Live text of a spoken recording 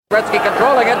Gretzky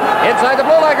controlling it. Inside the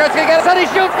blue line, Gretzky gets it, he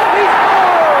shoots, he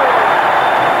scores!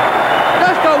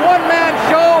 Just a one-man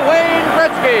show, Wayne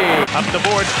Gretzky. Up the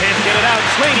boards, can't get it out.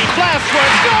 Sweeney blasts one,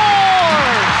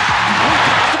 scores!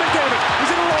 Connor McDavid,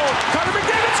 he's in a roll. Connor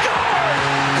McDavid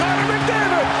scores! Connor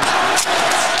McDavid!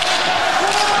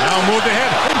 Now moved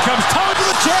ahead. In comes Thomas to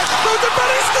the check. Throws it,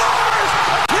 but he scores!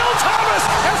 Neil Thomas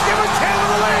has given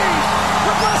Canada the lead.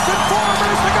 With less than 4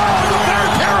 minutes to go in the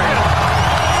third period.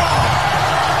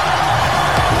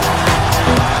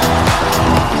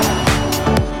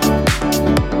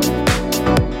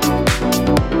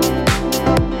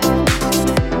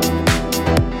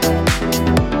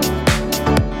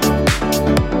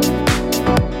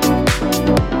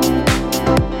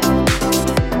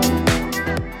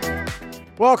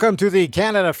 Welcome to the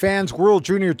Canada Fans World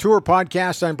Junior Tour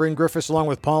podcast. I'm Bryn Griffiths along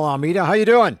with Paul Almeida. How you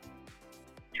doing?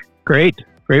 Great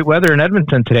weather in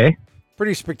Edmonton today.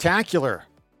 Pretty spectacular.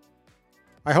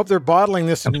 I hope they're bottling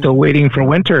this. I'm still waiting for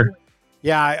winter.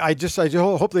 Yeah, I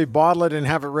hope they bottle it and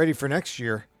have it ready for next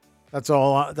year. That's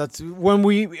all. That's when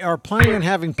we are planning on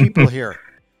having people here.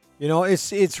 You know,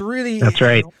 it's really. That's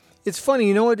right. It's funny,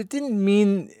 you know what? It didn't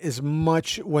mean as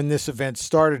much when this event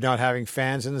started, not having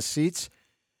fans in the seats.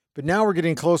 But now we're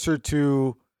getting closer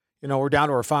to, we're down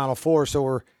to our Final Four, so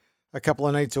we're a couple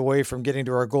of nights away from getting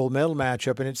to our gold medal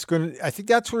matchup, and I think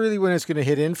that's really when it's going to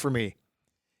hit in for me,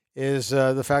 is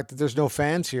the fact that there's no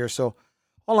fans here. So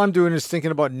all I'm doing is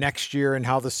thinking about next year and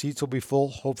how the seats will be full,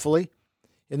 hopefully.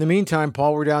 In the meantime,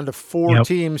 Paul, we're down to four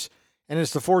teams, and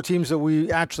it's the 4 teams that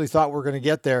we actually thought were going to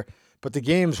get there. But the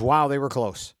games, wow, they were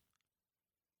close.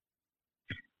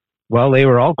 Well, they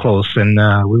were all close, and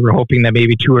we were hoping that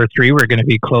maybe 2 or 3 were going to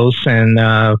be close, and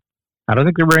I don't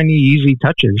think there were any easy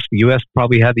touches. The U.S.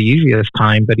 probably had the easiest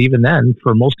time, but even then,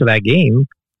 for most of that game,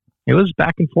 it was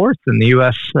back and forth, and the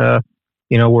U.S.,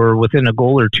 were within a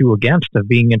goal or 2 against of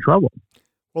being in trouble.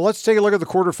 Well, let's take a look at the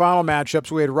quarterfinal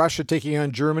matchups. We had Russia taking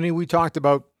on Germany. We talked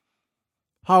about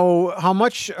how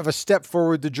much of a step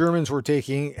forward the Germans were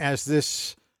taking as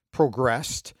this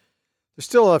progressed. There's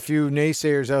still a few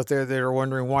naysayers out there that are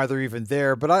wondering why they're even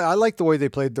there, but I like the way they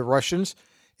played the Russians,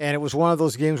 and it was one of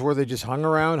those games where they just hung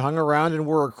around, and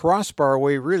were a crossbar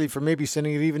away, really, from maybe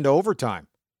sending it even to overtime.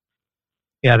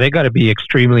 Yeah, they got to be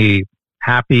extremely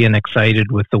happy and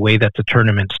excited with the way that the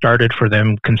tournament started for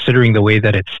them, considering the way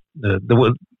that it's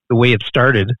the way it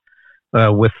started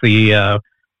with the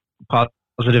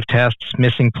positive tests,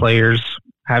 missing players,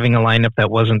 having a lineup that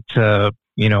wasn't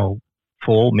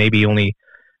full, maybe only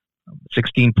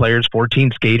 16 players,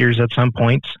 14 skaters at some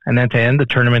point, and then to end the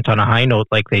tournament on a high note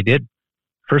like they did.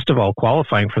 First of all,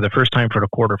 qualifying for the first time for the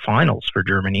quarterfinals for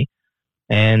Germany.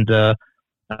 And I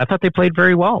thought they played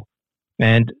very well.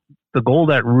 And the goal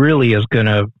that really is going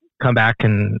to come back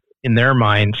and in their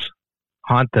minds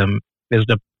haunt them is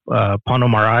the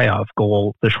Ponomarev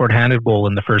goal, the shorthanded goal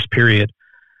in the first period.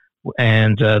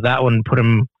 And that one put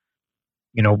them,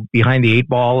 behind the 8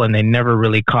 ball, and they never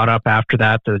really caught up after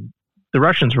that. The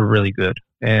Russians were really good,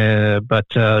 but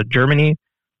Germany,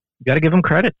 you got to give them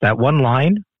credit. That one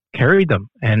line carried them,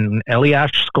 and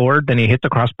Elias scored. Then he hit the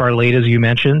crossbar late, as you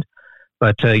mentioned.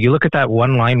 But you look at that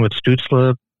one line with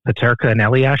Stützle, Peterka, and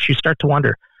Elias, you start to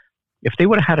wonder if they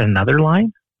would have had another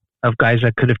line of guys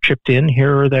that could have chipped in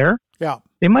here or there. Yeah,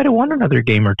 they might have won another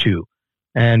game or 2.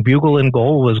 And Bugel in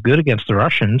goal was good against the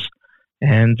Russians,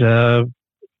 and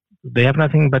they have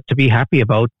nothing but to be happy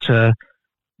about.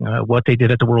 What they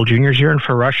did at the World Juniors here, and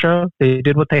for Russia, they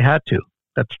did what they had to.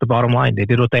 That's the bottom line. They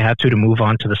did what they had to move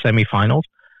on to the semifinals.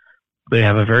 They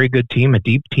have a very good team, a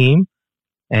deep team,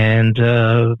 and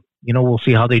we'll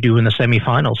see how they do in the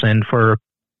semifinals. And for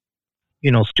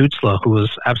Stützle, who was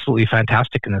absolutely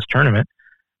fantastic in this tournament,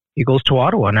 he goes to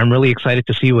Ottawa, and I'm really excited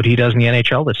to see what he does in the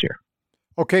NHL this year.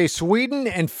 Okay, Sweden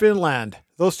and Finland.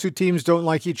 Those 2 teams don't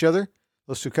like each other.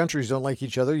 Those 2 countries don't like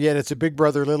each other, yet it's a big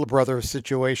brother, little brother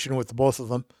situation with both of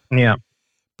them. Yeah.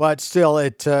 But still,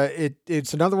 it's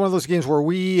another one of those games where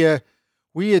we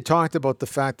had talked about the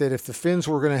fact that if the Finns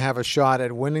were going to have a shot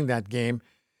at winning that game,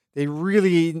 they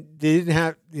didn't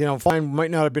have, Finland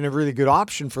might not have been a really good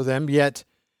option for them, yet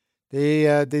they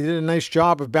did a nice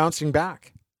job of bouncing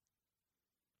back.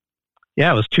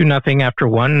 Yeah, it was 2-0 after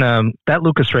one. That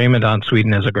Lucas Raymond on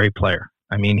Sweden is a great player.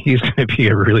 I mean, he's going to be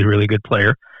a really, really good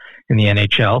player in the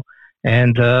NHL.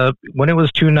 And when it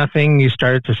was 2-0, you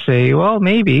started to say, well,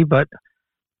 maybe, but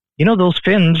those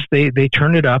Finns, they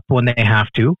turn it up when they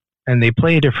have to, and they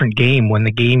play a different game when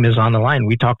the game is on the line.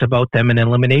 We talked about them in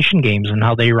elimination games and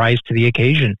how they rise to the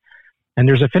occasion. And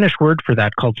there's a Finnish word for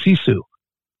that called sisu,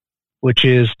 which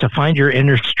is to find your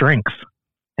inner strength.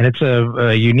 And it's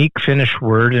a unique Finnish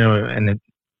word, and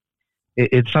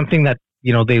it's something that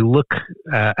they look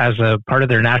as a part of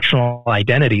their national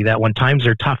identity, that when times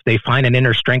are tough, they find an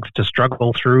inner strength to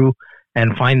struggle through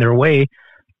and find their way.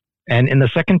 And in the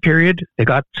second period, they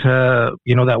got, that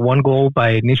one goal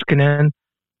by Niskanen,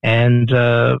 and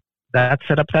that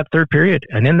set up that third period.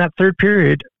 And in that third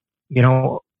period,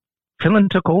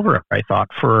 Finland took over, I thought,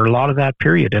 for a lot of that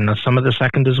period and some of the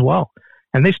second as well.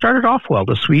 And they started off well.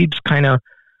 The Swedes kind of,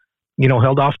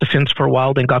 held off the Finns for a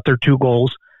while, then got their 2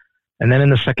 goals. And then in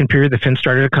the second period, the Finns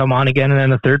started to come on again. And then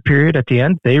the third period at the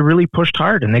end, they really pushed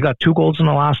hard, and they got 2 goals in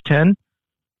the last 10.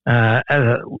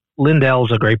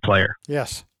 Lindell's a great player.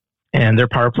 Yes. And their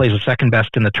power play is the second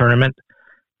best in the tournament.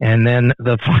 And then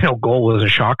the final goal was a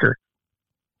shocker.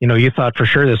 You thought for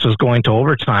sure this was going to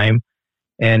overtime,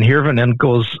 and Hirvonen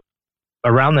goes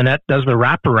around the net, does the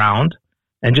wraparound,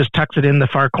 and just tucks it in the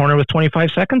far corner with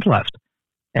 25 seconds left.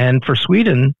 And for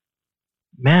Sweden,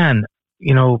 man,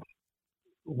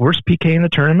 worst PK in the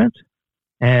tournament,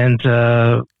 and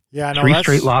 3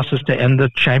 straight losses to end the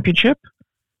championship.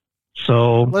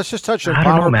 So let's just touch on I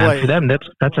don't power know, man. play. For them,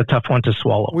 that's a tough one to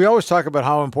swallow. We always talk about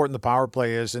how important the power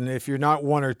play is, and if you're not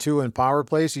 1 or 2 in power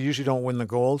plays, you usually don't win the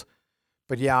gold.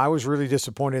 But yeah, I was really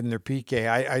disappointed in their PK.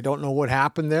 I don't know what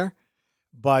happened there,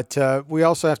 but we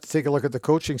also have to take a look at the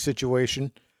coaching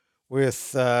situation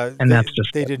with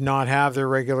they did not have their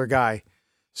regular guy.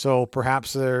 So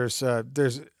perhaps there's I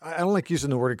don't like using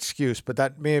the word excuse, but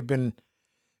that may have been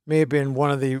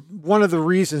one of the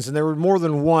reasons, and there were more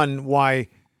than one why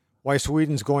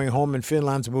Sweden's going home and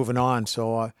Finland's moving on.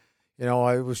 So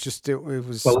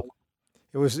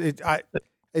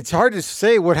it's hard to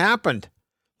say what happened.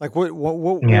 Like where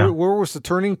was the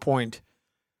turning point?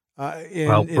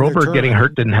 Broberg getting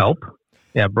hurt didn't help.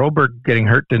 Yeah, Broberg getting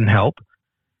hurt didn't help.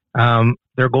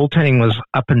 Their goaltending was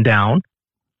up and down.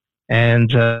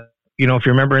 And, if you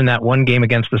remember in that one game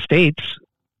against the States,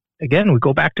 again, we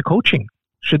go back to coaching.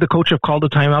 Should the coach have called a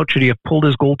timeout? Should he have pulled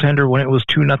his goaltender when it was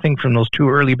 2-0 from those 2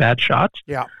 early bad shots?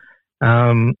 Yeah.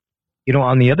 On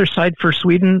the other side for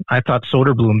Sweden, I thought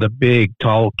Soderblom, the big,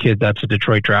 tall kid that's a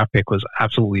Detroit draft pick, was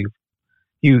absolutely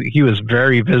he was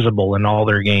very visible in all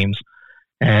their games.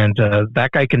 And that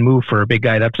guy can move for a big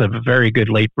guy. That's a very good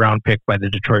late round pick by the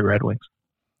Detroit Red Wings.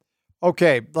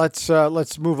 Okay, let's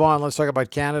move on. Let's talk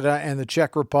about Canada and the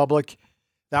Czech Republic.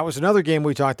 That was another game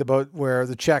we talked about where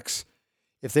the Czechs,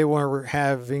 if they were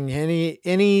having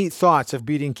any thoughts of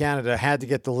beating Canada, had to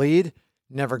get the lead.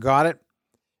 Never got it,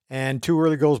 and 2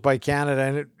 early goals by Canada,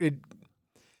 and it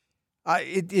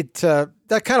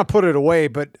that kind of put it away.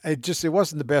 But it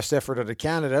wasn't the best effort out of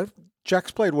Canada.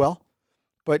 Czechs played well,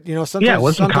 but sometimes it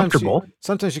wasn't comfortable.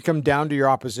 Sometimes you come down to your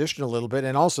opposition a little bit,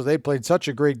 and also they played such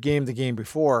a great game the game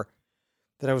before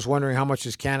that I was wondering how much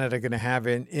is Canada going to have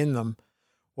in them.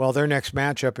 Well, their next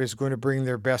matchup is going to bring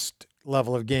their best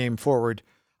level of game forward.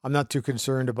 I'm not too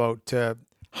concerned about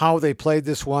how they played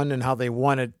this one and how they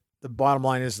won it. The bottom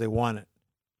line is they won it.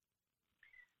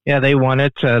 Yeah, they won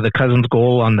it. The Cousins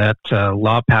goal on that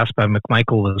lob pass by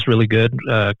McMichael was really good.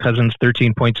 Cousins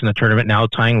 13 points in the tournament now,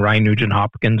 tying Ryan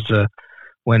Nugent-Hopkins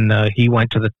when he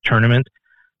went to the tournament.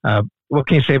 What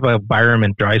can you say about Byram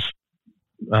and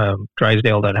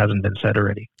Drysdale that hasn't been said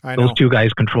already? Those 2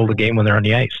 guys control the game when they're on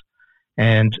the ice.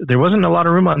 And there wasn't a lot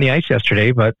of room on the ice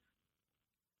yesterday, but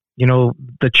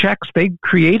the Czechs, they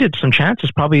created some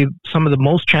chances, probably some of the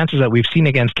most chances that we've seen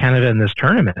against Canada in this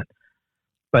tournament.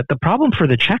 But the problem for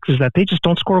the Czechs is that they just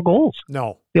don't score goals.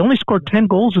 No. They only scored 10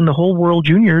 goals in the whole World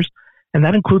Juniors, and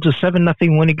that includes a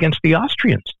 7-0 win against the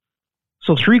Austrians.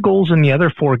 So 3 goals in the other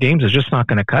 4 games is just not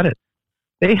going to cut it.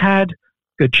 They had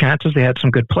good chances. They had some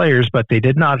good players, but they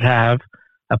did not have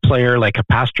a player like a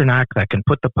Pasternak that can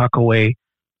put the puck away.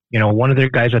 One of their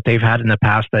guys that they've had in the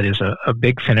past that is a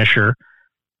big finisher.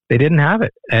 They didn't have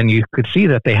it. And you could see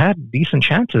that they had decent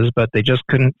chances, but they just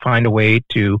couldn't find a way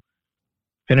to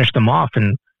finish them off.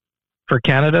 And for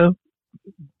Canada,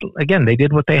 again, they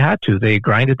did what they had to. They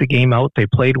grinded the game out. They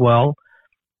played well.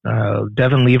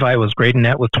 Devin Levi was great in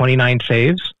net with 29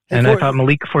 saves. And I thought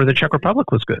Malik for the Czech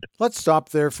Republic was good. Let's stop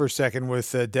there for a second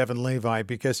with Devin Levi,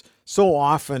 because so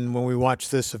often when we watch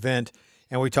this event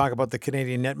and we talk about the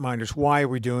Canadian netminders, why are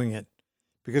we doing it?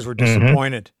 Because we're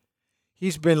disappointed.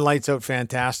 He's been lights out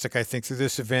fantastic, I think, through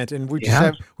this event. And we've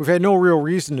had no real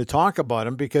reason to talk about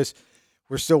him because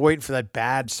we're still waiting for that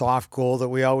bad soft goal that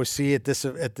we always see at this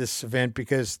event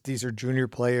because these are junior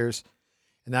players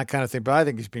and that kind of thing. But I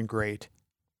think he's been great.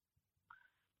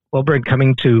 Well, Brent,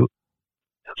 coming to,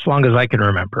 as long as I can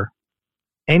remember,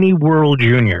 any World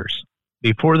Juniors,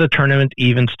 before the tournament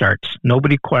even starts,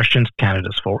 nobody questions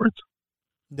Canada's forwards.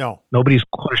 No. Nobody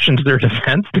questions their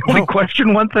defense. They only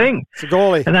question one thing. It's a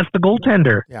goalie. And that's the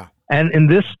goaltender. Yeah. And in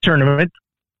this tournament,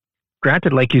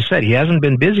 granted, like you said, he hasn't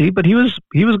been busy, but he was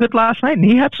good last night, and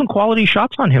he had some quality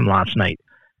shots on him last night.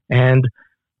 And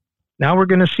now we're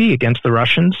going to see against the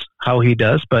Russians how he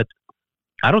does, but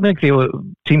I don't think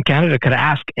Team Canada could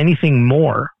ask anything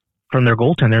more from their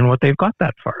goaltender than what they've got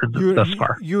thus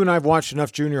far. You and I have watched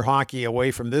enough junior hockey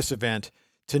away from this event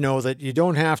to know that you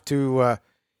don't have to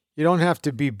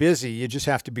be busy. You just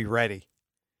have to be ready,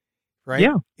 right?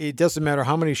 Yeah. It doesn't matter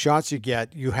how many shots you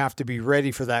get. You have to be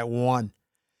ready for that one.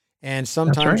 And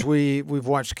sometimes we've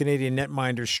watched Canadian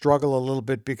netminders struggle a little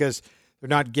bit because they're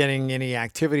not getting any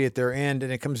activity at their end,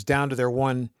 and it comes down to their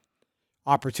one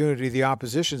opportunity, the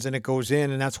opposition's, and it goes in,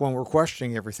 and that's when we're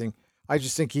questioning everything. I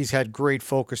just think he's had great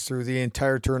focus through the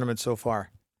entire tournament so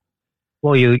far.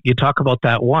 Well, you talk about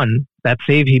that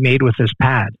save he made with his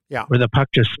pad, where the puck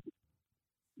just,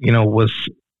 was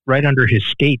right under his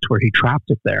skates where he trapped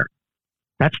it there.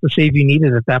 That's the save you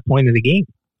needed at that point of the game.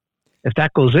 If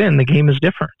that goes in, the game is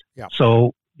different. Yeah.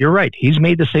 So you're right. He's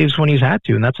made the saves when he's had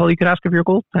to, and that's all you could ask of your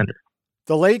goaltender.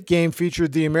 The late game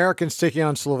featured the Americans taking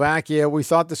on Slovakia. We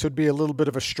thought this would be a little bit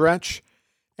of a stretch,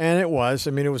 and it was.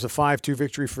 I mean, it was a 5-2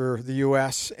 victory for the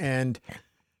U.S., and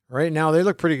right now they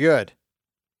look pretty good.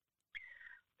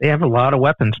 They have a lot of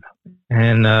weapons now.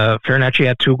 And Farinacci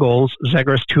had 2 goals,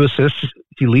 Zegras 2 assists.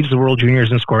 He leads the World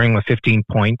Juniors in scoring with 15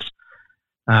 points.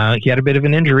 He had a bit of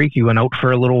an injury. He went out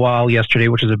for a little while yesterday,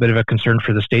 which is a bit of a concern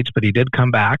for the States, but he did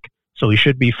come back, so he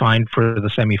should be fine for the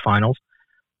semifinals.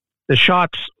 The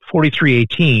shots,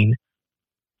 43-18,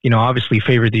 obviously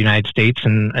favored the United States,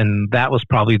 and that was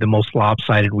probably the most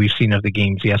lopsided we've seen of the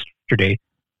games yesterday.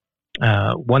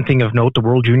 One thing of note, the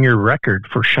World Junior record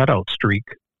for shutout streak,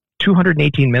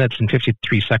 218 minutes and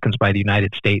 53 seconds by the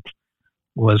United States,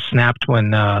 was snapped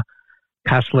when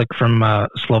Kaslik from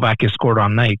Slovakia scored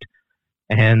on night.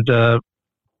 And the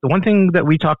one thing that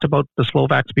we talked about the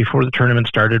Slovaks before the tournament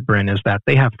started, Bryn, is that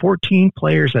they have 14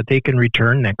 players that they can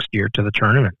return next year to the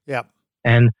tournament. Yeah.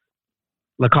 And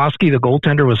Lukowski, the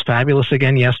goaltender, was fabulous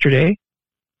again yesterday.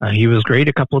 He was great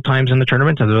a couple of times in the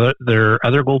tournament. Their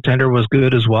other goaltender was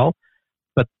good as well.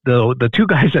 But the 2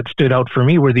 guys that stood out for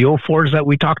me were the 04s that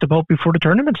we talked about before the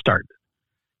tournament started.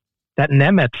 That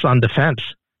Nemeth on defense,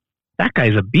 that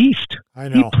guy's a beast. I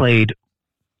know. He played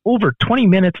over 20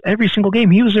 minutes every single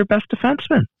game. He was their best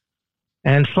defenseman.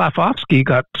 And Slavkovsky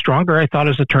got stronger, I thought,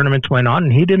 as the tournament went on,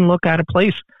 and he didn't look out of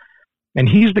place. And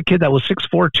he's the kid that was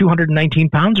 6'4", 219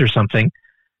 pounds or something.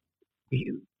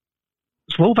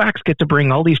 Slovaks get to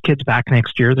bring all these kids back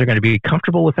next year. They're going to be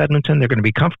comfortable with Edmonton. They're going to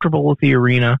be comfortable with the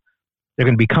arena. They're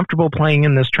going to be comfortable playing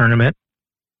in this tournament.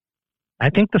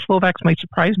 I think the Slovaks might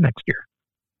surprise next year.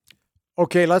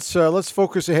 Okay, let's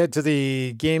focus ahead to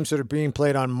the games that are being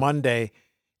played on Monday.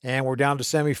 And we're down to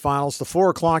semifinals. The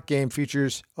 4:00 game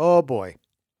features, oh boy,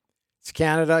 it's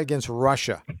Canada against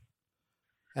Russia.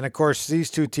 And of course, these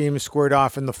 2 teams squared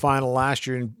off in the final last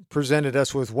year and presented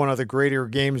us with one of the greater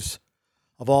games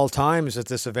of all times at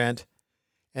this event.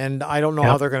 And I don't know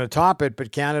how they're going to top it,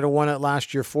 but Canada won it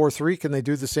last year 4-3. Can they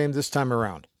do the same this time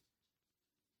around?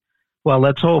 Well,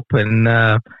 let's hope. And,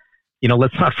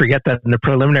 let's not forget that in the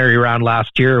preliminary round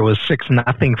last year, it was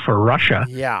 6-0 for Russia.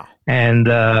 Yeah. And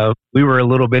we were a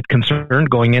little bit concerned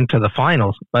going into the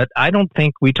finals. But I don't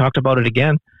think, we talked about it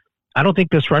again, I don't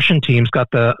think this Russian team's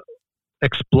got the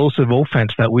explosive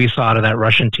offense that we saw out of that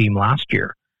Russian team last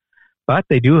year. But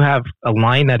they do have a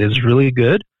line that is really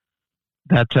good.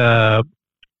 That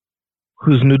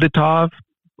Kuznetsov,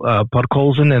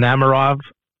 Podkolzin, and Amarov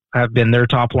have been their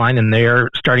top line, and they're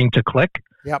starting to click.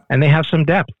 Yep. And they have some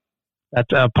depth. That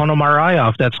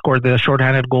Ponomarev that scored the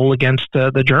shorthanded goal against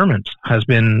the Germans has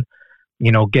been,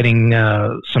 getting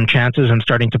some chances and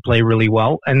starting to play really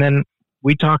well. And then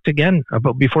we talked again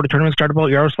about before the tournament started about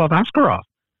Yaroslav Askarov,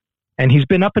 and he's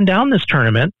been up and down this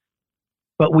tournament.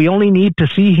 But we only need to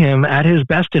see him at his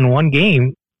best in one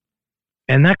game,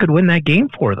 and that could win that game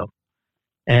for them.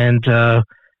 And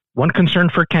one concern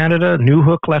for Canada,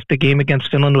 Newhook left the game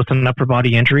against Finland with an upper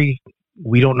body injury.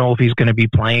 We don't know if he's going to be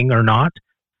playing or not.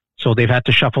 So they've had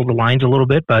to shuffle the lines a little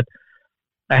bit, but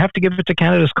I have to give it to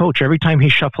Canada's coach. Every time he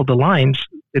shuffled the lines,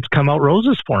 it's come out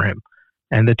roses for him.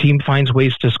 And the team finds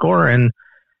ways to score. And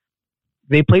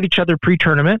they played each other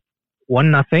pre-tournament,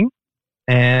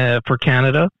 1-0 for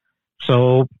Canada.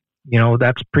 So,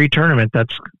 that's pre-tournament. That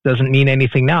doesn't mean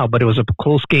anything now, but it was a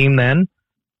close game then,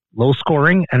 low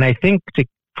scoring. And I think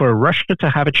for Russia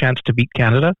to have a chance to beat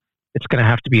Canada, it's going to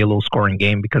have to be a low scoring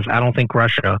game, because I don't think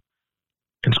Russia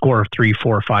can score 3,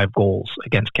 4, 5 goals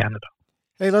against Canada.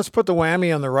 Hey, let's put the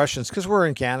whammy on the Russians, because we're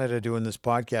in Canada doing this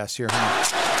podcast here. Now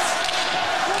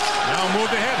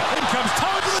moved ahead. In comes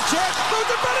Thomas to the chest. Moves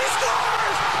it, but he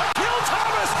scores! Neil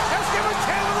Thomas has given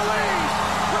Canada the lead.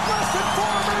 With less than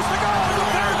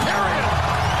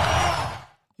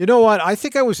You know what? I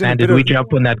think I was in And did we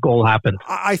jump when that goal happened?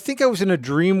 I think I was in a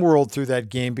dream world through that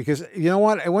game because, you know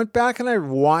what? I went back and I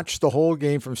watched the whole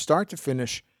game from start to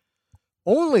finish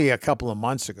only a couple of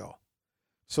months ago.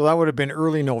 So that would have been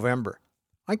early November.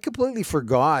 I completely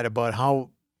forgot about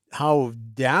how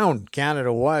down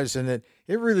Canada was and that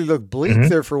it really looked bleak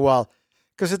there for a while.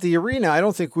 Because at the arena, I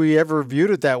don't think we ever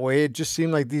viewed it that way. It just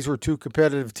seemed like these were two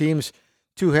competitive teams,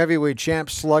 two heavyweight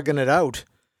champs slugging it out.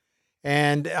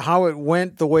 And how it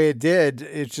went the way it did,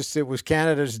 it was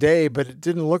Canada's day, but it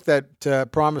didn't look that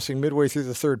promising midway through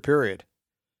the third period.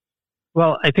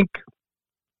 Well, I think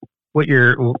what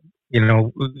your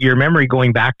memory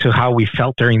going back to how we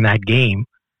felt during that game,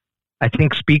 I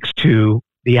think speaks to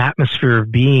the atmosphere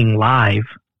of being live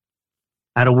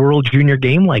at a World Junior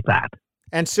game like that.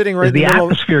 And sitting right in the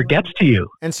atmosphere gets to you.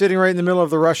 And sitting right in the middle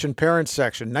of the Russian parents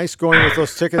section. Nice going with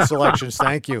those ticket selections.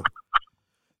 Thank you.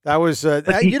 That was,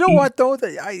 you know what, though?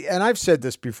 And I've said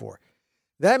this before.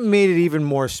 That made it even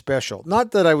more special. Not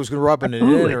that I was rubbing it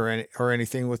in or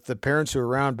anything with the parents who were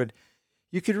around, but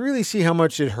you could really see how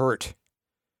much it hurt,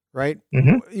 right?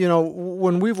 Mm-hmm. You know,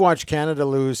 when we've watched Canada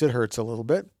lose, it hurts a little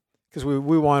bit because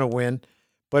we want to win.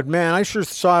 But, man, I sure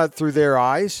saw it through their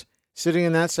eyes sitting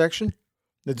in that section.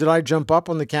 Did I jump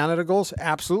up on the Canada goals?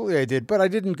 Absolutely I did. But I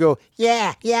didn't go,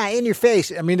 yeah, in your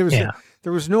face. I mean,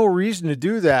 there was no reason to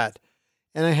do that.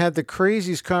 And I had the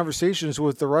craziest conversations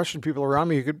with the Russian people around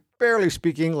me who could barely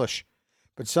speak English.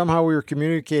 But somehow we were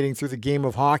communicating through the game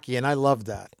of hockey, and I loved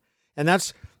that. And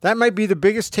that might be the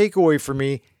biggest takeaway for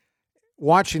me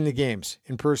watching the games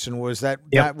in person was that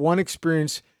one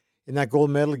experience in that gold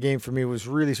medal game for me was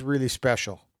really, really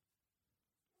special.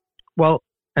 Well,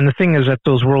 and the thing is at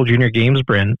those World Junior Games,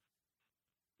 Bryn,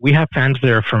 we have fans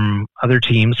there from other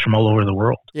teams from all over the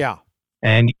world. Yeah.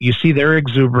 And you see their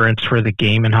exuberance for the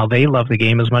game and how they love the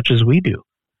game as much as we do.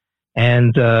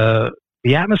 And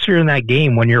the atmosphere in that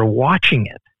game, when you're watching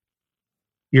it,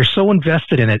 you're so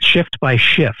invested in it shift by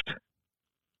shift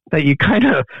that you kind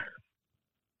of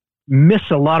miss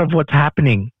a lot of what's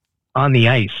happening on the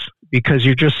ice because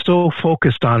you're just so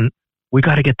focused on, we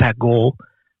got to get that goal,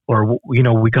 or, you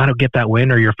know, we got to get that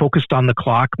win, or you're focused on the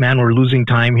clock. Man, we're losing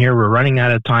time here. We're running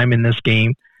out of time in this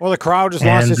game. Well, the crowd has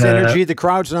lost its energy. The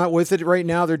crowd's not with it right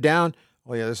now. They're down.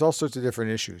 Oh, yeah, there's all sorts of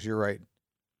different issues. You're right.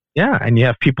 Yeah, and you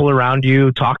have people around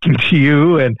you talking to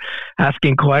you and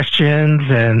asking questions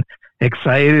and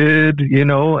excited, you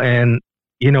know, and,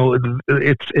 you know,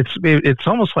 it's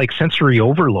almost like sensory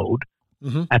overload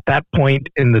at that point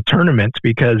in the tournament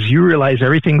because you realize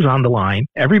everything's on the line.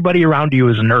 Everybody around you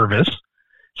is nervous.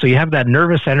 So you have that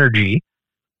nervous energy.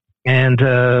 And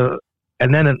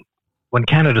then when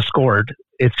Canada scored,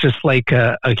 it's just like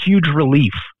a huge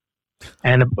relief.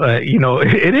 And, you know,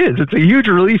 it is. It's a huge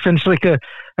relief. And it's like a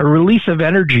release of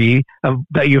energy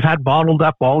that you've had bottled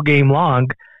up all game long.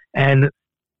 And,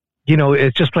 you know,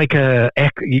 it's just like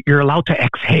you're allowed to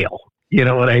exhale. You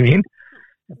know what I mean?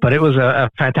 But it was a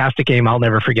fantastic game. I'll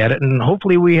never forget it. And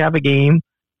hopefully we have a game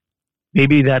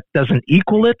maybe that doesn't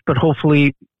equal it, but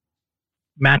hopefully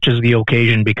matches the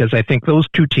occasion, because I think those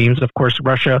two teams, of course,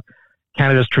 Russia,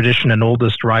 Canada's tradition and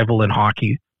oldest rival in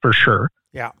hockey, for sure.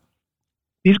 Yeah.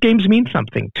 These games mean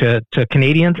something to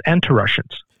Canadians and to Russians.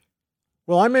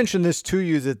 Well, I mentioned this to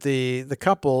you that the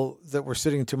couple that were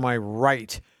sitting to my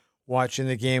right watching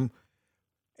the game,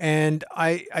 and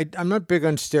I'm not big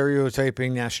on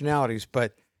stereotyping nationalities,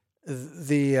 but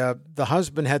the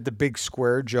husband had the big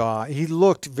square jaw. He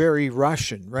looked very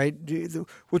Russian, right?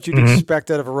 What you'd expect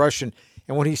out of a Russian.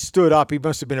 And when he stood up, he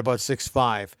must have been about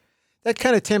 6'5". That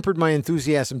kind of tempered my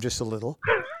enthusiasm just a little.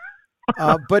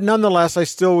 But nonetheless, I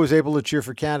still was able to cheer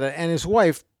for Canada. And his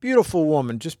wife, beautiful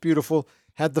woman, just beautiful,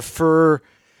 had the fur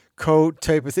coat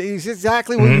type of thing. He's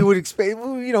exactly what you would expect.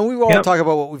 You know, we all talk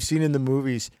about what we've seen in the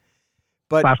movies.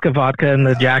 But flask of vodka in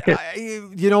the jacket.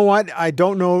 You know what? I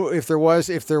don't know if there was.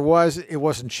 If there was, it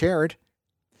wasn't shared.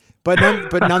 But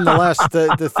nonetheless,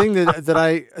 the thing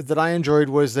that I enjoyed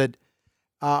was that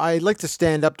I like to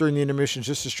stand up during the intermissions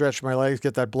just to stretch my legs,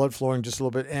 get that blood flowing just a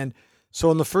little bit. And so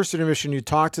in the first intermission, you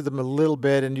talk to them a little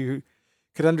bit, and you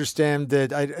could understand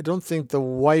that I don't think the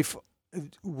wife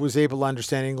was able to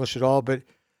understand English at all, but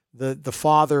the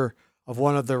father of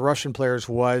one of the Russian players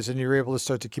was, and you're able to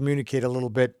start to communicate a little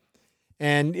bit.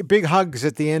 And big hugs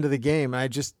at the end of the game.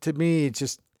 To me, it's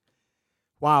just,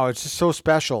 wow, it's just so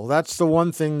special. That's the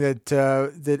one thing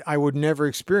that I would never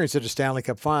experience at a Stanley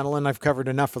Cup final, and I've covered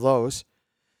enough of those.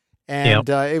 And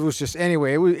it was just,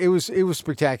 anyway, it was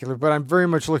spectacular. But I'm very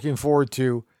much looking forward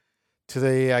to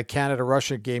the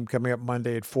Canada-Russia game coming up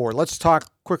Monday at 4. Let's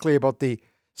talk quickly about the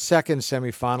second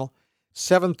semifinal.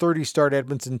 7:30 start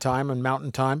Edmonton time and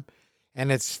Mountain time.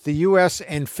 and it's the U.S.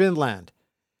 and Finland.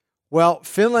 Well,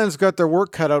 Finland's got their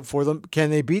work cut out for them. Can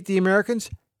they beat the Americans?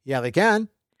 Yeah, they can,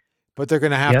 but they're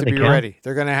going to have to be ready.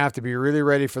 They're going to have to be really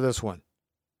ready for this one.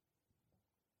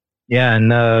 Yeah,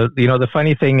 and the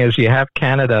funny thing is you have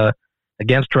Canada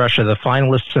against Russia, the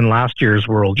finalists in last year's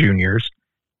World Juniors.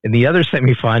 In the other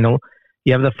semifinal,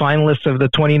 you have the finalists of the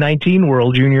 2019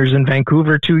 World Juniors in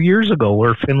Vancouver 2 years ago,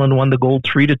 where Finland won the gold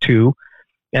 3-2,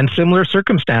 and similar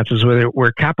circumstances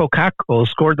where Capo Kakko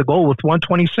scored the goal with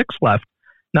 1:26 left.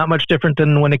 Not much different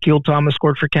than when Akil Thomas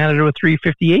scored for Canada with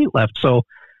 3:58 left. So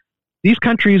these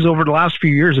countries over the last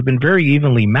few years have been very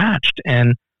evenly matched.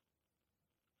 And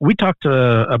we talked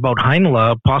about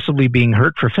Heinola possibly being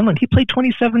hurt for Finland. He played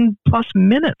 27 plus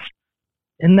minutes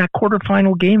in that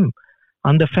quarterfinal game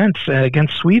on defense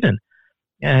against Sweden.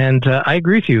 And I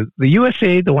agree with you. The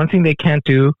USA, the one thing they can't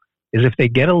do is if they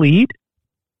get a lead,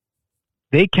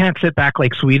 they can't sit back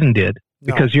like Sweden did,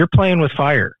 because you're playing with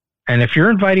fire. And if you're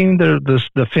inviting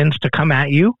the Finns to come at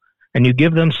you and you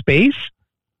give them space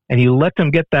and you let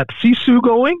them get that sisu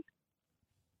going,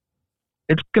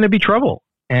 it's going to be trouble.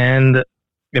 And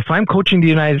if I'm coaching the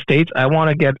United States, I want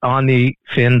to get on the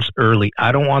Finns early.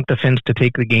 I don't want the Finns to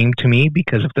take the game to me,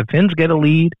 because if the Finns get a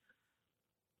lead,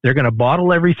 they're going to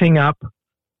bottle everything up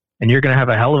and you're going to have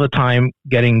a hell of a time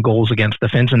getting goals against the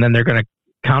Finns, and then they're going to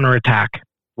counterattack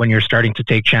when you're starting to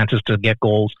take chances to get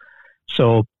goals.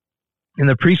 So in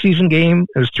the preseason game,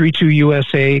 it was 3-2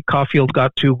 USA. Caulfield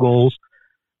got 2 goals.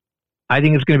 I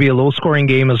think it's going to be a low-scoring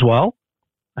game as well.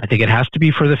 I think it has to be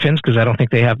for the Finns, because I don't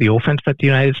think they have the offense that the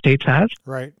United States has.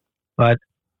 Right. But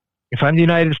if I'm the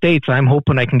United States, I'm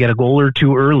hoping I can get a goal or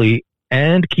 2 early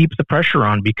and keep the pressure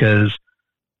on, because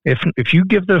if you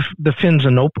give the Finns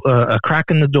a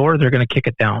crack in the door, they're going to kick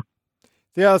it down.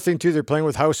 The other thing, too, they're playing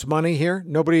with house money here.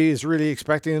 Nobody is really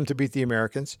expecting them to beat the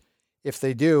Americans. If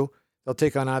they do, they'll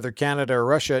take on either Canada or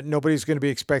Russia. Nobody's going to be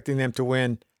expecting them to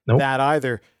win that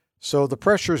either. So the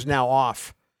pressure is now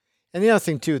off. And the other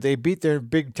thing, too, they beat their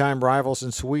big-time rivals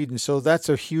in Sweden, so that's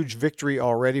a huge victory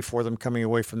already for them coming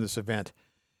away from this event.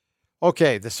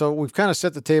 Okay, so we've kind of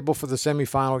set the table for the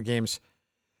semifinal games.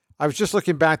 I was just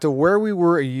looking back to where we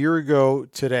were a year ago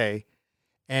today,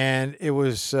 and it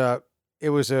was a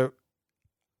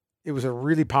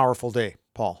really powerful day,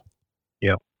 Paul.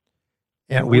 Yeah.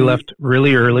 And we left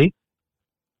really early.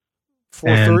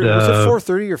 4:30. Was it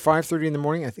 4:30 or 5:30 in the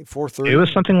morning? I think 4:30. It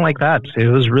was something like that. It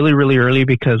was really, really early,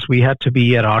 because we had to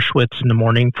be at Auschwitz in the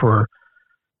morning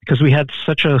because we had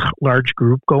such a large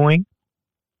group going.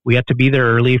 We had to be there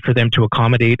early for them to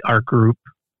accommodate our group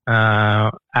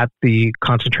at the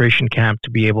concentration camp to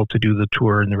be able to do the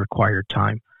tour in the required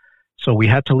time. So we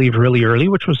had to leave really early,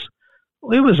 which was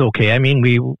okay. I mean,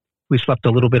 we slept a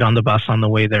little bit on the bus on the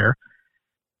way there,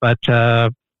 but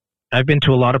I've been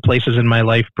to a lot of places in my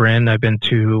life, Bryn. I've been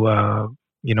to,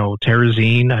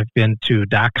 Terezin. I've been to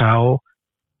Dachau,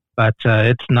 but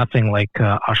it's nothing like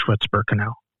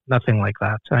Auschwitz-Birkenau. Nothing like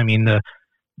that. I mean,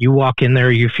 you walk in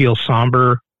there, you feel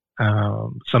somber.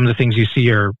 Some of the things you see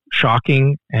are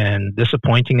shocking and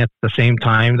disappointing at the same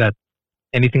time that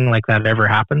anything like that ever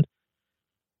happened.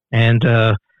 And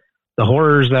the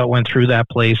horrors that went through that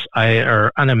place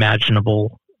are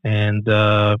unimaginable. And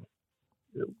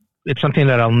it's something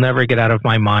that I'll never get out of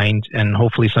my mind, and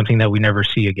hopefully something that we never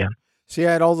see again. See,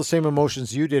 I had all the same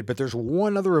emotions you did, but there's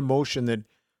one other emotion that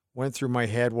went through my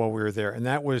head while we were there, and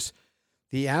that was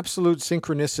the absolute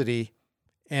synchronicity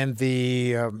and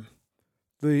the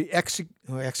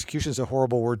execution is a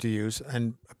horrible word to use,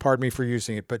 and pardon me for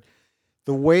using it, but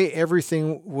the way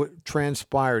everything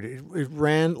transpired, it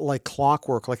ran like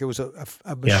clockwork, like it was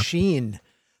a machine,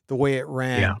 the way it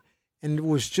ran. Yeah. And it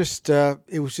was just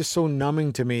so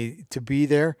numbing to me to be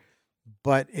there,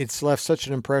 but it's left such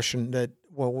an impression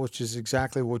which is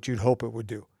exactly what you'd hope it would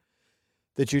do,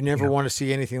 that you never want to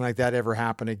see anything like that ever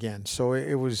happen again. So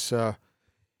it was a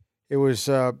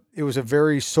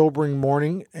very sobering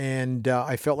morning, and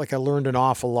I felt like I learned an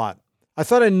awful lot. I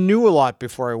thought I knew a lot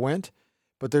before I went,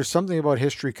 but there's something about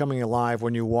history coming alive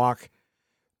when you walk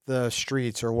the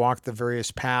streets or walk the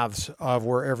various paths of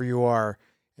wherever you are,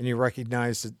 and you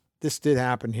recognize that this did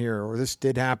happen here or this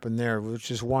did happen there, which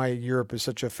is why Europe is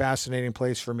such a fascinating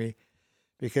place for me,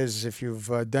 because if you've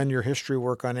done your history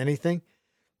work on anything,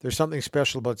 there's something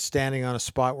special about standing on a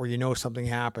spot where you know something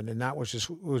happened, and that was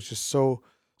just so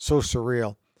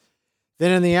surreal.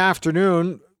 Then in the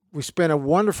afternoon, we spent a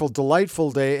wonderful, delightful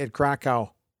day at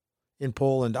Krakow in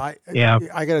Poland. I got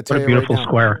to tell you, what a beautiful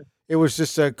square. It was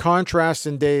just a contrast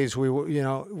in days.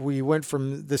 We went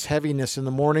from this heaviness in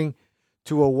the morning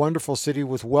to a wonderful city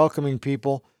with welcoming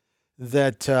people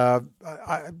that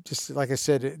I just, like I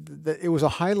said, it was a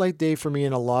highlight day for me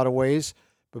in a lot of ways.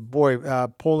 But boy,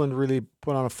 Poland really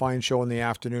put on a fine show in the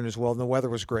afternoon as well, and the weather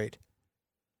was great.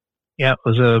 Yeah, it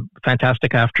was a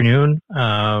fantastic afternoon.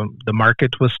 The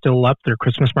market was still up. Their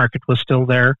Christmas market was still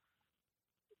there.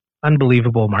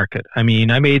 Unbelievable market. I mean,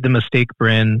 I made the mistake,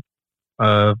 Bryn,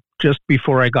 just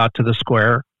before I got to the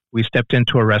square. We stepped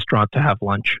into a restaurant to have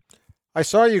lunch. I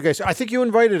saw you guys. I think you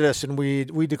invited us, and we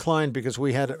declined because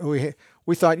we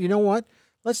thought, you know what?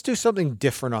 Let's do something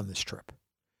different on this trip,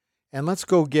 and let's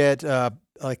go get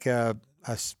like a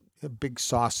big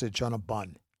sausage on a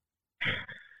bun.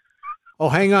 Oh,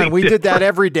 hang on. We did that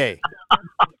every day.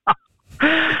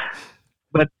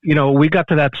 But, you know, we got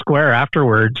to that square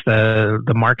afterwards.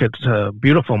 The market's a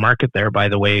beautiful market there, by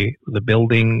the way. The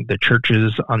building, the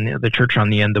churches the church on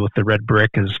the end with the red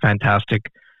brick is fantastic.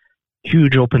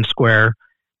 Huge open square.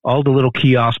 All the little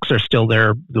kiosks are still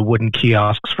there, the wooden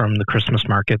kiosks from the Christmas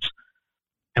markets.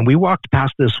 And we walked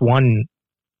past this one,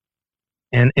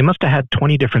 and it must have had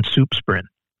 20 different soups, Bryn.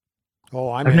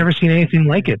 Oh, I've never seen anything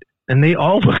like it. And they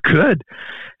all look good.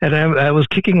 And I was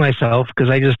kicking myself because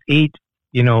I just ate,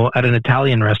 you know, at an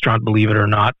Italian restaurant, believe it or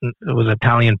not. It was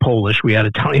Italian-Polish. We had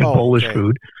Italian-Polish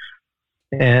food.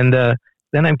 And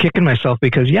then I'm kicking myself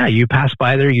because, yeah, you pass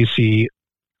by there, you see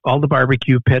all the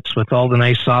barbecue pits with all the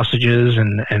nice sausages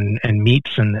and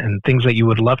meats and things that you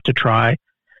would love to try.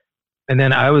 And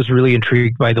then I was really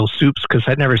intrigued by those soups because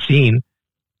I'd never seen.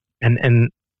 And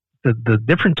the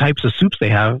different types of soups they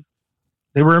have,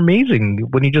 they were amazing.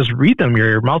 When you just read them,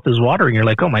 your mouth is watering. You're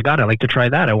like, oh my God, I'd like to try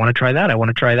that. I want to try that. I want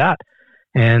to try that.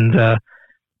 And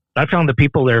I found the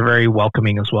people there very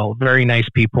welcoming as well. Very nice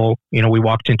people. You know, we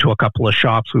walked into a couple of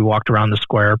shops. We walked around the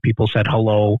square. People said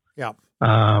hello. Yeah.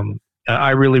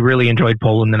 I really, really enjoyed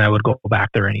Poland, and I would go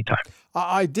back there anytime.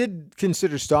 I did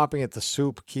consider stopping at the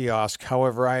soup kiosk.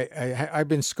 However, I've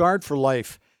been scarred for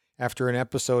life after an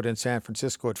episode in San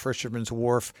Francisco at Fisherman's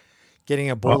Wharf,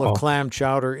 getting a bowl of clam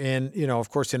chowder in, you know,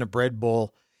 of course, in a bread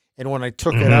bowl. And when I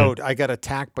took it out, I got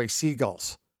attacked by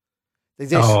seagulls.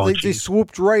 They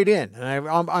swooped right in, and I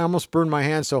almost burned my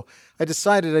hand. So I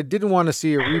decided I didn't want to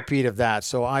see a repeat of that.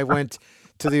 So I went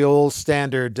to the old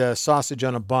standard sausage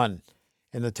on a bun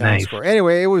in the town square.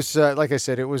 Anyway, it was, like I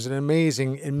said, it was an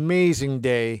amazing, amazing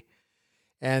day.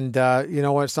 And, you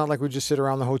know, it's not like we just sit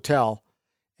around the hotel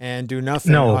and do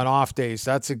nothing on off days.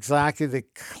 That's exactly the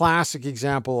classic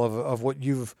example of what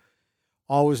you've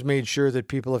always made sure that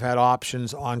people have had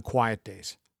options on quiet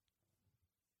days.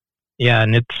 Yeah,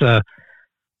 and it's,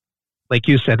 like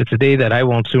you said, it's a day that I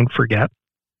won't soon forget,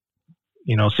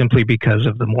 you know, simply because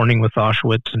of the morning with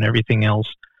Auschwitz and everything else.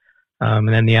 And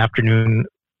then the afternoon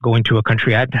going to a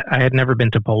country. I had never been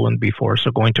to Poland before,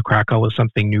 so going to Krakow was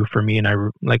something new for me.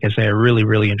 And like I say, I really,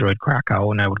 really enjoyed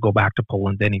Krakow, and I would go back to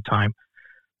Poland anytime.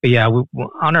 But yeah,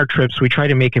 on our trips, we try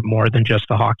to make it more than just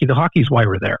the hockey. The hockey's why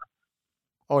we're there.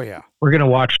 Oh, yeah. We're going to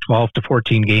watch 12 to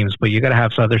 14 games, but you got to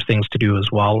have some other things to do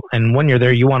as well. And when you're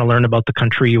there, you want to learn about the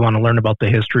country. You want to learn about the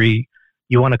history.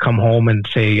 You want to come home and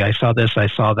say, I saw this, I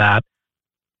saw that.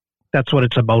 That's what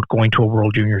it's about, going to a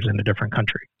World Juniors in a different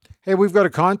country. Hey, we've got a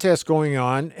contest going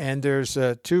on, and there's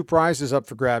 2 prizes up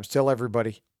for grabs. Tell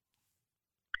everybody.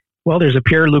 Well, there's a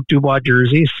Pierre-Luc Dubois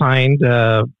jersey signed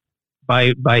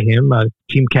by him, a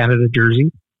Team Canada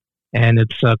jersey, and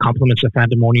it's compliments of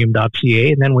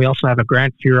Fandemonium.ca. And then we also have a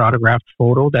Grant Fuhr autographed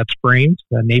photo that's framed,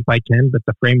 an 8x10, but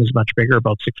the frame is much bigger,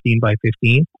 about 16 by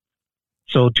 15.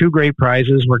 So 2 great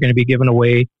prizes we're going to be giving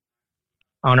away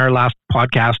on our last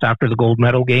podcast after the gold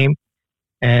medal game.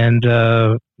 And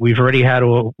we're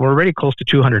already close to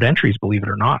 200 entries, believe it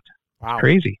or not. Wow. It's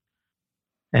crazy.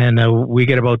 And we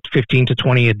get about 15 to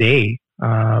 20 a day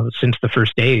since the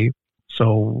first day.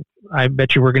 So I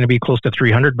bet you we're going to be close to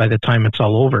 300 by the time it's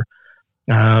all over.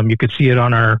 You could see it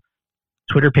on our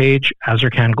Twitter page,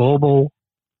 Azarkan Global,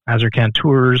 Azarkan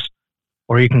Tours,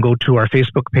 or you can go to our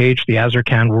Facebook page, the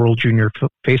Azarkan World Junior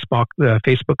Facebook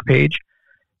page.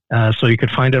 So you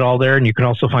could find it all there, and you can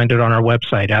also find it on our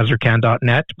website,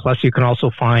 azarkan.net. Plus, you can also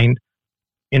find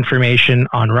information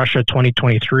on Russia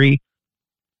 2023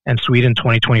 and Sweden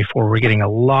 2024. We're getting a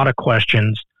lot of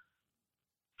questions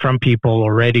from people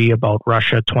already about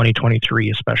Russia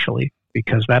 2023, especially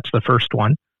because that's the first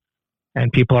one.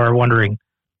 And people are wondering,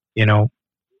 you know,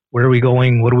 where are we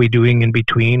going? What are we doing in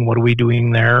between? What are we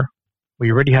doing there?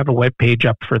 We already have a web page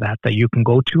up for that you can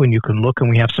go to and you can look,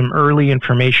 and we have some early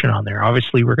information on there.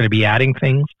 Obviously, we're going to be adding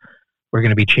things. We're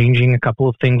going to be changing a couple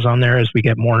of things on there as we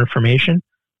get more information.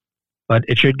 But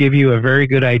it should give you a very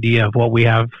good idea of what we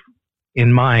have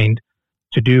in mind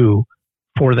to do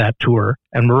for that tour.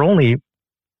 And we're only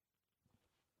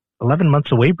 11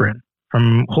 months away, Bryn,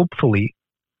 from hopefully,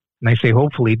 and I say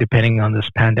hopefully, depending on this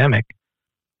pandemic,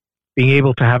 being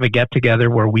able to have a get-together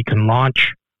where we can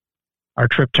launch our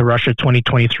trip to Russia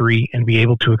 2023 and be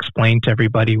able to explain to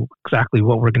everybody exactly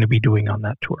what we're going to be doing on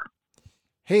that tour.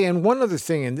 Hey, and one other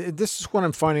thing, and this is what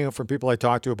I'm finding out from people I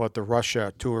talk to about the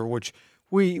Russia tour, which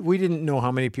we didn't know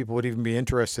how many people would even be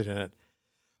interested in it.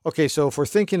 Okay, so if we're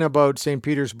thinking about St.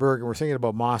 Petersburg and we're thinking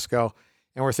about Moscow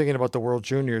and we're thinking about the World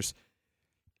Juniors,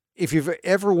 if you've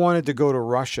ever wanted to go to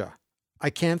Russia, I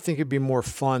can't think it'd be more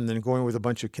fun than going with a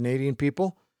bunch of Canadian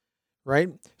people, right?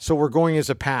 So we're going as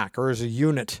a pack or as a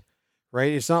unit,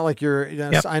 right? It's not like you're,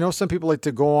 Yep. I know some people like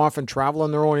to go off and travel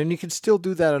on their own, and you can still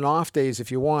do that on off days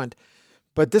if you want.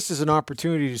 But this is an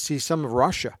opportunity to see some of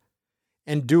Russia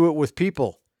and do it with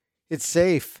people. It's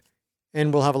safe,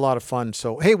 and we'll have a lot of fun.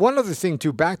 So, hey, one other thing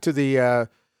too. Back to the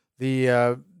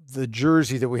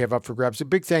jersey that we have up for grabs. A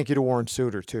big thank you to Warren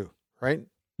Suter too, right?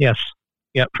 Yes.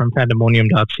 Yep. From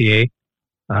pandemonium.ca.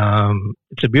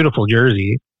 It's a beautiful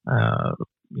jersey.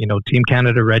 Team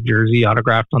Canada red jersey,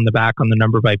 autographed on the back on the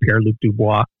number by Pierre-Luc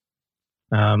Dubois.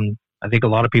 I think a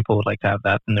lot of people would like to have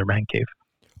that in their man cave.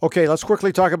 Okay, let's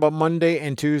quickly talk about Monday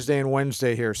and Tuesday and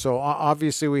Wednesday here. So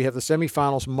obviously we have the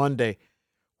semifinals Monday.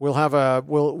 We'll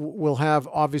have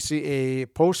obviously a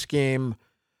post-game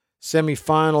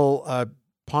semifinal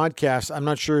podcast. I'm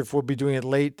not sure if we'll be doing it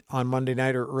late on Monday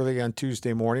night or early on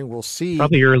Tuesday morning. We'll see.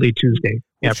 Probably early Tuesday.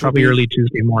 Yeah, probably early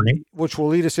Tuesday morning. Which will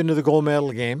lead us into the gold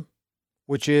medal game,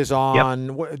 which is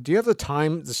on. Yep. Do you have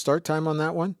the start time on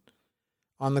that one?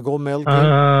 On the gold medal game?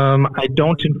 I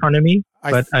don't in front of me,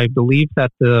 but I believe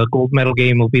that the gold medal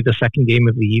game will be the second game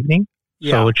of the evening.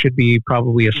 Yeah. So it should be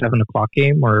probably a 7 o'clock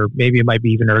game, or maybe it might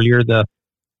be even earlier. The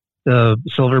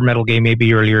silver medal game may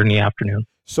be earlier in the afternoon.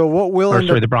 So what will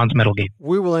the bronze medal game.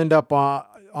 We will end up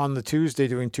on the Tuesday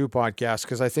doing 2 podcasts,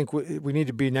 because I think we need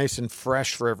to be nice and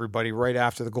fresh for everybody right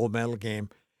after the gold medal game.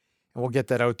 And we'll get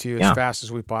that out to you as fast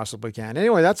as we possibly can.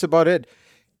 Anyway, that's about it.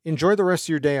 Enjoy the rest of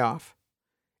your day off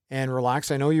and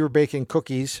relax. I know you were baking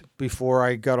cookies before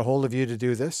I got a hold of you to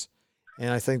do this,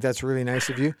 and I think that's really nice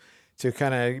of you to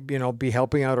kind of, be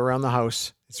helping out around the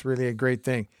house. It's really a great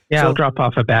thing. Yeah, I'll drop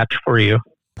off a batch for you.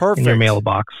 Perfect. In your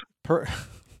mailbox.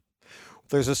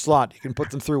 There's a slot. You can put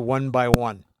them through one by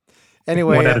one.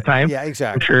 Anyway, one at a time. Yeah,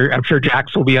 exactly. I'm sure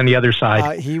Jax will be on the other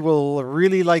side. He will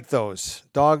really like those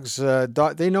dogs.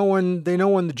 They know when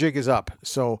the jig is up.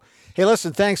 So, hey,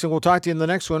 listen, thanks, and we'll talk to you in the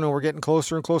next one. And we're getting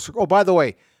closer and closer. Oh, by the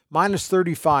way, minus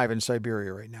 35 in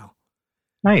Siberia right now.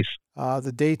 Nice.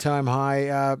 The daytime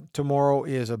high tomorrow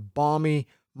is a balmy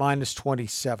minus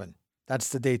 27. That's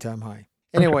the daytime high.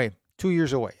 Anyway, 2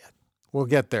 years away yet. We'll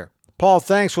get there. Paul,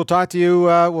 thanks. We'll talk to you.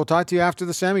 We'll talk to you after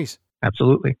the semis.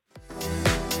 Absolutely.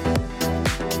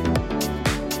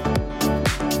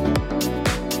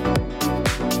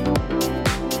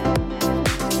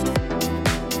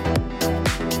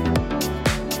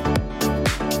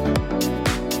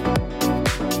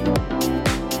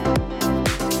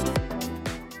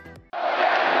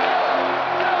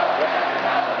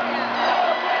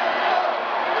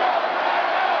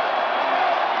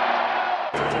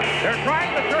 They're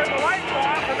trying to turn the lights